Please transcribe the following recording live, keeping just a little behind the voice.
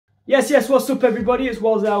Yes, what's up everybody, it's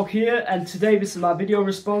Wazal here, and today this is my video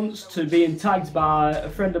response to being tagged by a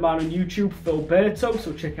friend of mine on YouTube, Philberto,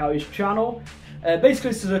 so check out his channel.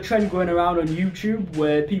 Basically this is a trend going around on YouTube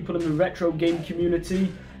where people in the retro game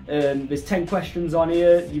community, there's 10 questions on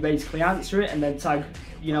here, you basically answer it and then tag,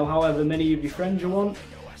 however many of your friends you want.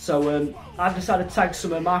 So I've decided to tag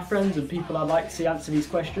some of my friends and people I'd like to see answer these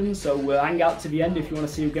questions, so hang out to the end if you want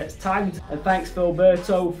to see who gets tagged. And thanks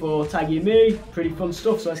Philberto for tagging me, pretty fun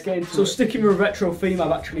stuff, so let's get into it. So sticking with a retro theme,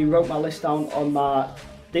 I've actually wrote my list down on my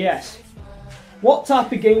DS. What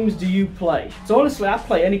type of games do you play? So honestly, I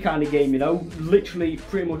play any kind of game, literally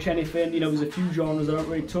pretty much anything. There's a few genres I don't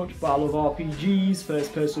really touch, but I love RPGs,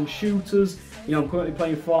 first person shooters. I'm currently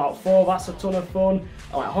playing Fallout 4, that's a ton of fun.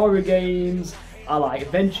 I like horror games. I like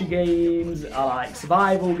adventure games, I like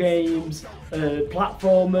survival games,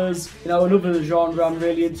 platformers. Another genre I'm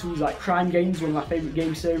really into is like crime games, one of my favourite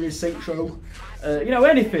game series, Saints Row.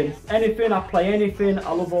 Anything, I play anything,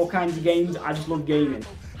 I love all kinds of games, I just love gaming.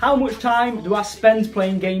 How much time do I spend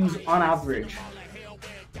playing games on average?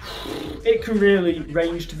 It can really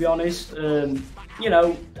range, to be honest.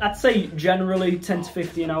 I'd say generally 10 to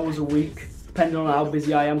 15 hours a week. Depending on how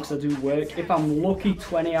busy I am, because I do work. If I'm lucky,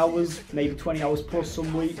 20 hours, maybe 20 hours plus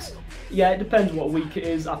some weeks. Yeah, it depends what week it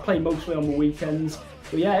is. I play mostly on the weekends.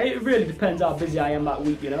 But yeah, it really depends how busy I am that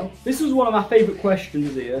week, This was one of my favourite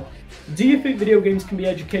questions here. Do you think video games can be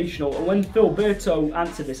educational? And when Philberto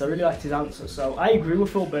answered this, I really liked his answer. So I agree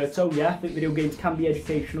with Philberto, yeah, I think video games can be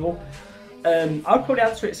educational. I would probably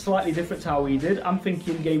answer it slightly different to how he did. I'm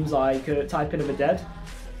thinking games like Typing of the Dead.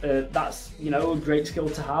 That's, a great skill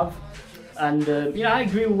to have. And I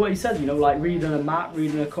agree with what he said, like reading a map,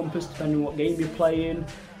 reading a compass, depending on what game you're playing.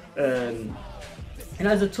 And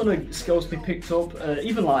there's a ton of skills to be picked up,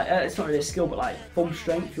 even like, it's not really a skill, but like thumb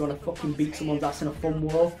strength, if you want to fucking beat someone's ass in a thumb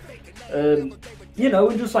war. And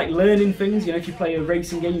just like learning things, if you play a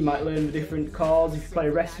racing game, you might learn the different cars. If you play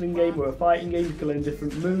a wrestling game or a fighting game, you can learn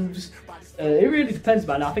different moves. It really depends,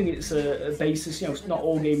 man. I think it's a basis, not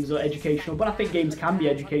all games are educational, but I think games can be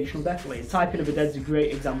educational, definitely. And Typing of the Dead's a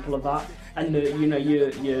great example of that. And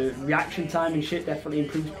your reaction time and shit definitely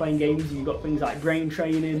improves playing games. You've got things like brain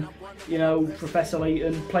training, Professor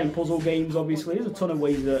Layton, playing puzzle games, obviously. There's a ton of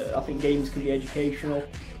ways that I think games can be educational.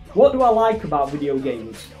 What do I like about video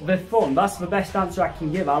games? They're fun. That's the best answer I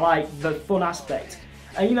can give. I like the fun aspect.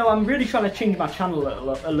 And I'm really trying to change my channel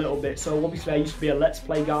a little bit. So obviously I used to be a Let's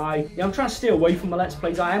Play guy. I'm trying to stay away from the Let's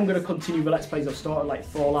Plays. I am going to continue the Let's Plays I've started, like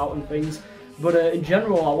Fallout and things. But in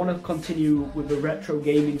general, I want to continue with the retro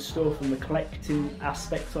gaming stuff and the collecting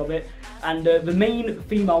aspects of it. And the main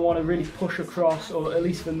theme I want to really push across, or at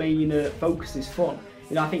least the main focus, is fun.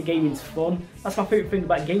 I think gaming's fun. That's my favourite thing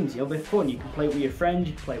about games, they're fun. You can play it with your friends,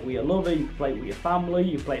 you can play it with your lover, you can play it with your family,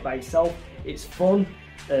 you can play it by yourself. It's fun,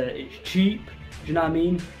 it's cheap, do you know what I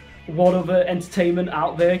mean? What other entertainment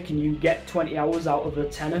out there can you get 20 hours out of a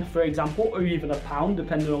tenner, for example, or even a pound,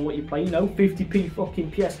 depending on what you play, 50p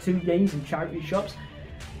fucking PS2 games in charity shops.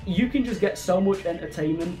 You can just get so much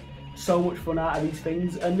entertainment, so much fun out of these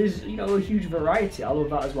things, and there's, a huge variety. I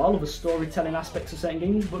love that as well. I love the storytelling aspects of certain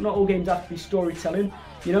games, but not all games have to be storytelling,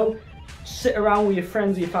 Sit around with your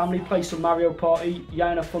friends, your family, play some Mario Party, you're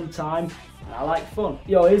having a fun time. I like fun.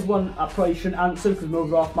 Here's one I probably shouldn't answer because my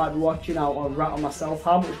other half might be watching. I'll rat on myself.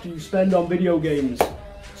 How much do you spend on video games?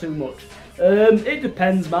 Too much. It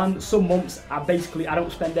depends, man. Some months I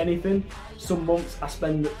don't spend anything. Some months I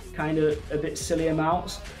spend kind of a bit silly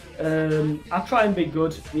amounts. I try and be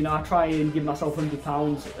good. I try and give myself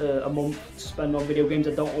 £100 a month to spend on video games.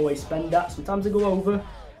 I don't always spend that. Sometimes I go over,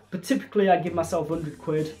 but typically I give myself 100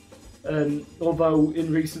 quid. Although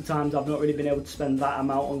in recent times I've not really been able to spend that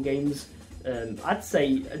amount on games. I'd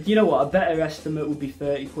say, a better estimate would be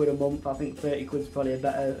 30 quid a month. I think 30 quid's probably a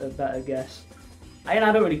better guess. And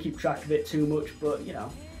I don't really keep track of it too much, but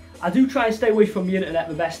I do try and stay away from the internet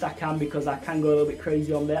the best I can because I can go a little bit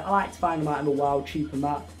crazy on there. I like to find them out in the wild, cheap and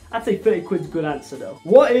that. I'd say 30 quid's a good answer though.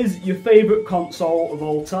 What is your favourite console of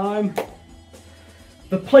all time?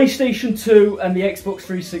 The PlayStation 2 and the Xbox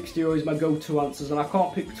 360 are always my go-to answers, and I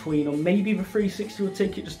can't pick between them. Maybe the 360 will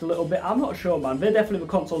take it just a little bit. I'm not sure, man. They're definitely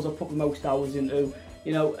the consoles I put the most hours into.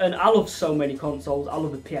 And I love so many consoles. I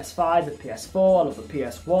love the PS5, the PS4, I love the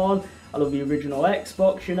PS1, I love the original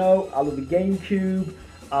Xbox, I love the GameCube,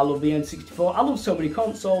 I love the N64. I love so many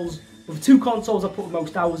consoles. But the two consoles I put the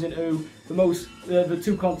most hours into, the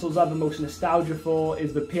two consoles I have the most nostalgia for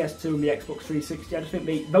is the PS2 and the Xbox 360. I just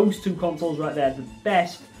think those two consoles right there are the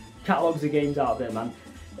best catalogues of games out there, man.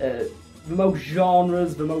 The most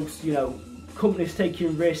genres, the most, companies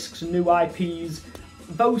taking risks, new IPs.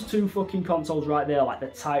 Those two fucking consoles right there are like the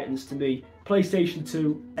titans to me. PlayStation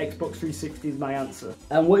 2, Xbox 360 is my answer.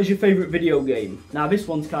 And what is your favourite video game? Now this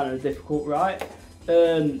one's kind of difficult, right?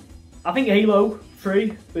 I think Halo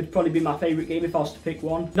 3 would probably be my favourite game if I was to pick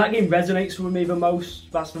one. That game resonates with me the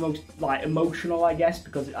most. That's the most like emotional, I guess,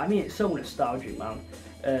 because I mean it's so nostalgic, man.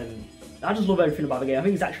 I just love everything about the game. I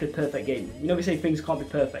think it's actually a perfect game. You know, they say things can't be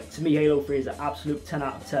perfect. To me, Halo 3 is an absolute 10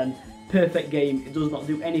 out of 10. Perfect game. It does not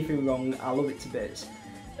do anything wrong. I love it to bits.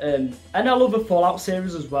 And I love the Fallout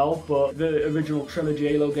series as well, but the original trilogy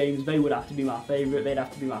Halo games, they would have to be my favourite. They'd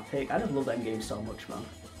have to be my pick. I just love them games so much, man.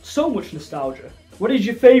 So much nostalgia. What is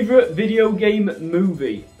your favourite video game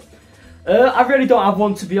movie? I really don't have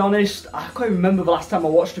one, to be honest. I can't remember the last time I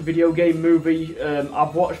watched a video game movie.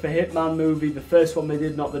 I've watched the Hitman movie, the first one they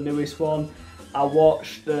did, not the newest one. I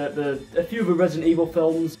watched a few of the Resident Evil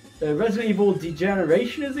films. Resident Evil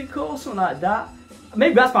Degeneration, is it called? Something like that.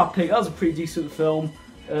 Maybe that's my pick. That was a pretty decent film.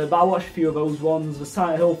 But I watched a few of those ones. The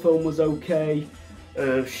Silent Hill film was okay.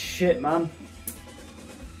 Shit, man.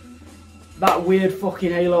 That weird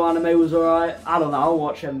fucking Halo anime was alright. I don't know, I'll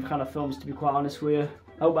watch them kind of films, to be quite honest with you.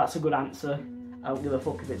 I hope that's a good answer. I don't give a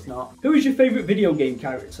fuck if it's not. Who is your favourite video game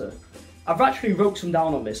character? I've actually wrote some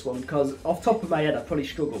down on this one because off the top of my head I probably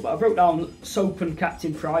struggle, but I wrote down Soap and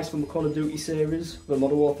Captain Price from the Call of Duty series, the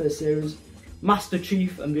Modern Warfare series, Master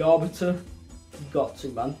Chief and the Arbiter. Got to,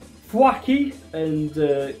 man. Thwacky and,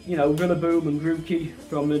 you know, Rillaboom and Grookey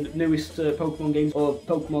from the newest Pokemon games, or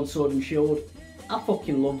Pokemon Sword and Shield. I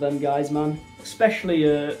fucking love them guys, man. Especially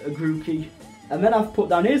a Grookey. And then I've put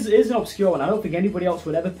down, here's an obscure one, I don't think anybody else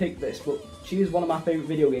would ever pick this, but she is one of my favourite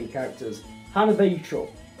video game characters. Hannah Vachel,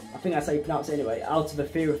 I think that's how you pronounce it anyway, out of the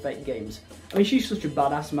Fear Effect games. I mean, she's such a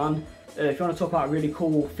badass, man. If you want to talk about a really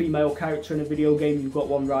cool female character in a video game, you've got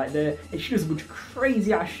one right there. And she does a bunch of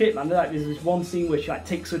crazy ass shit, man. Like, there's this one scene where she like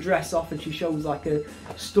takes her dress off and she shows like a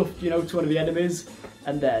stuffed, you know, to one of the enemies.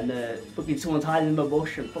 And then fucking someone's hiding in the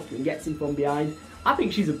bush and fucking gets him from behind. I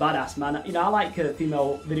think she's a badass, man. You know, I like a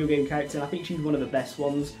female video game character and I think she's one of the best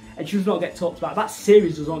ones. And she does not get talked about. That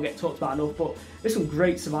series does not get talked about enough, but there's some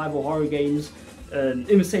great survival horror games. In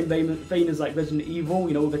the same vein as like Resident Evil,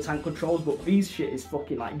 you know, with the tank controls, but these shit is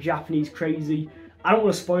fucking like Japanese crazy. I don't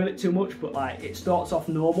want to spoil it too much, but like it starts off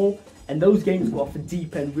normal and those games go off the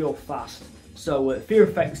deep end real fast. So Fear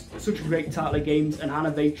Effect's such a great title of games, and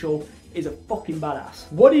Hannah Vachel is a fucking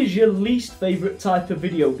badass. What is your least favourite type of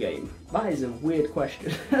video game? That is a weird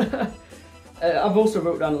question. I've also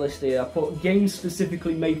wrote down a list here. I put games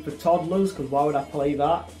specifically made for toddlers, because why would I play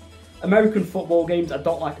that? American football games, I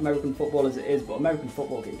don't like American football as it is, but American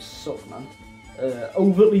football games suck, man.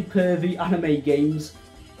 Overtly pervy anime games,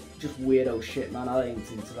 just weirdo shit, man, I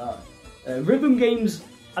ain't into that. Rhythm games,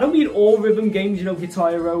 I don't mean all rhythm games, you know, Guitar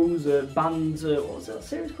Heroes, Bands, what was that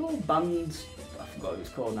series called? Bands, I forgot what it's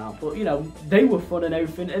called now, but you know, they were fun and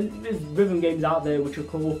everything, and there's rhythm games out there which are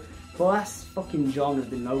cool, but that's fucking genre's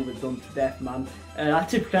been overdone to death, man. I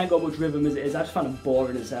typically ain't got much rhythm as it is, I just find them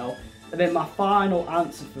boring as hell. And then my final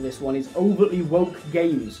answer for this one is overtly woke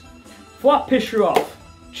games. Before I piss you off,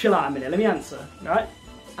 chill out a minute, let me answer, right?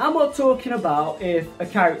 I'm not talking about if a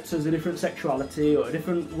character's a different sexuality or a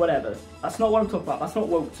different whatever. That's not what I'm talking about, that's not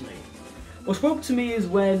woke to me. What's woke to me is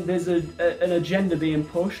when there's an agenda being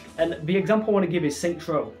pushed, and the example I want to give is Saints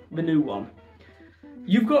Row, the new one.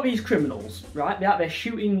 You've got these criminals, right? They're out there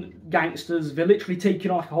shooting gangsters, they're literally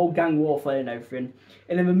taking on like a whole gang warfare and everything.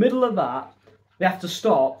 And in the middle of that, they have to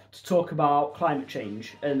stop to talk about climate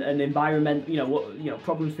change and environment, you know,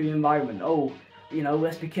 problems for the environment. Oh, you know,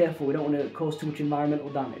 let's be careful, we don't want to cause too much environmental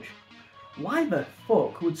damage. Why the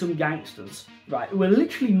fuck would some gangsters, right, who are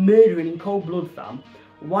literally murdering in cold blood, fam,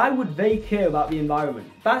 why would they care about the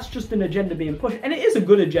environment? That's just an agenda being pushed, and it is a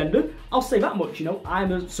good agenda, I'll say that much, you know.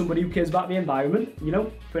 I'm somebody who cares about the environment, you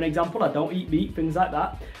know. For an example, I don't eat meat, things like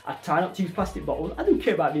that. I try not to use plastic bottles, I do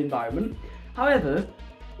care about the environment. However,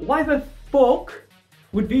 why the fuck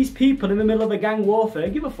would these people in the middle of a gang warfare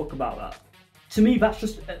give a fuck about that? To me, that's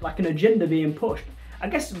just like an agenda being pushed. I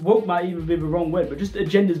guess woke might even be the wrong word, but just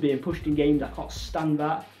agendas being pushed in games, I can't stand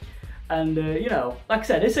that. And, you know, like I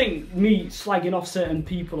said, this ain't me slagging off certain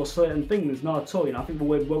people or certain things, not at all, you know. I think the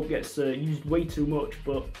word woke gets used way too much,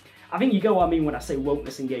 but I think you get what I mean when I say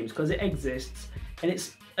wokeness in games, because it exists, and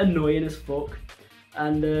it's annoying as fuck,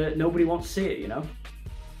 and nobody wants to see it, you know.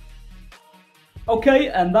 Okay,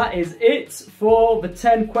 and that is it for the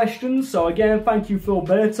 10 questions. So again, thank you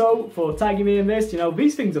Philberto for tagging me in this. You know,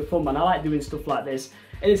 these things are fun, man. I like doing stuff like this.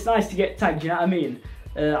 And it's nice to get tagged, you know what I mean?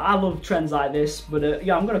 I love trends like this, but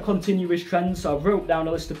yeah, I'm going to continue this trend. So I've wrote down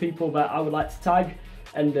a list of people that I would like to tag.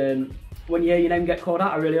 And when you hear your name get called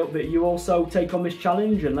out, I really hope that you also take on this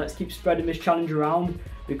challenge. And let's keep spreading this challenge around.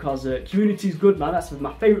 because community is good, man. That's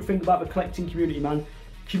my favourite thing about the collecting community, man.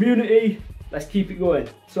 Community, let's keep it going.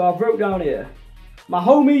 So I've wrote down here, my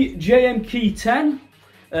homie JMKey10.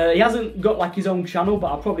 He hasn't got like his own channel, but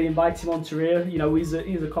I'll probably invite him onto here. You know, he's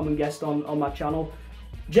a common guest on my channel.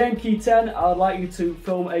 JMKey10, I'd like you to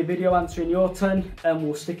film a video answering your 10 and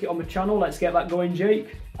we'll stick it on the channel. Let's get that going,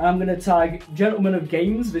 Jake. I'm going to tag Gentleman of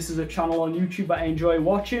Games. This is a channel on YouTube that I enjoy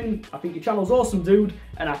watching. I think your channel's awesome, dude,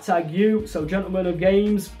 and I tag you. So Gentleman of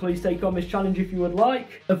Games, please take on this challenge if you would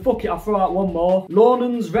like. And fuck it, I'll throw out one more.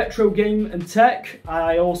 Lornan's Retro Game and Tech.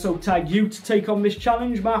 I also tag you to take on this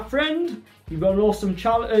challenge, my friend. You've got an awesome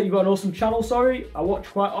channel. Sorry, I watch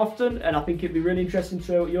quite often, and I think it'd be really interesting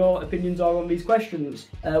to know what your opinions are on these questions.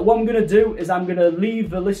 What I'm going to do is I'm going to leave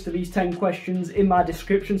the list of these 10 questions in my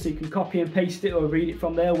description, so you can copy and paste it or read it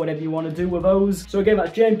from there, whatever you want to do with those. So again,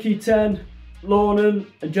 that's JMKey10, Lornan,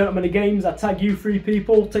 and Gentleman of Games. I tag you 3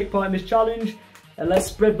 people, take part in this challenge, and let's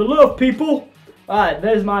spread the love, people. All right,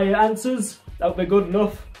 there's my answers. That would be good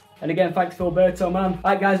enough. And again, thanks Philberto, man.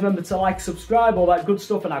 Alright guys, remember to like, subscribe, all that good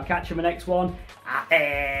stuff, and I'll catch you in the next one.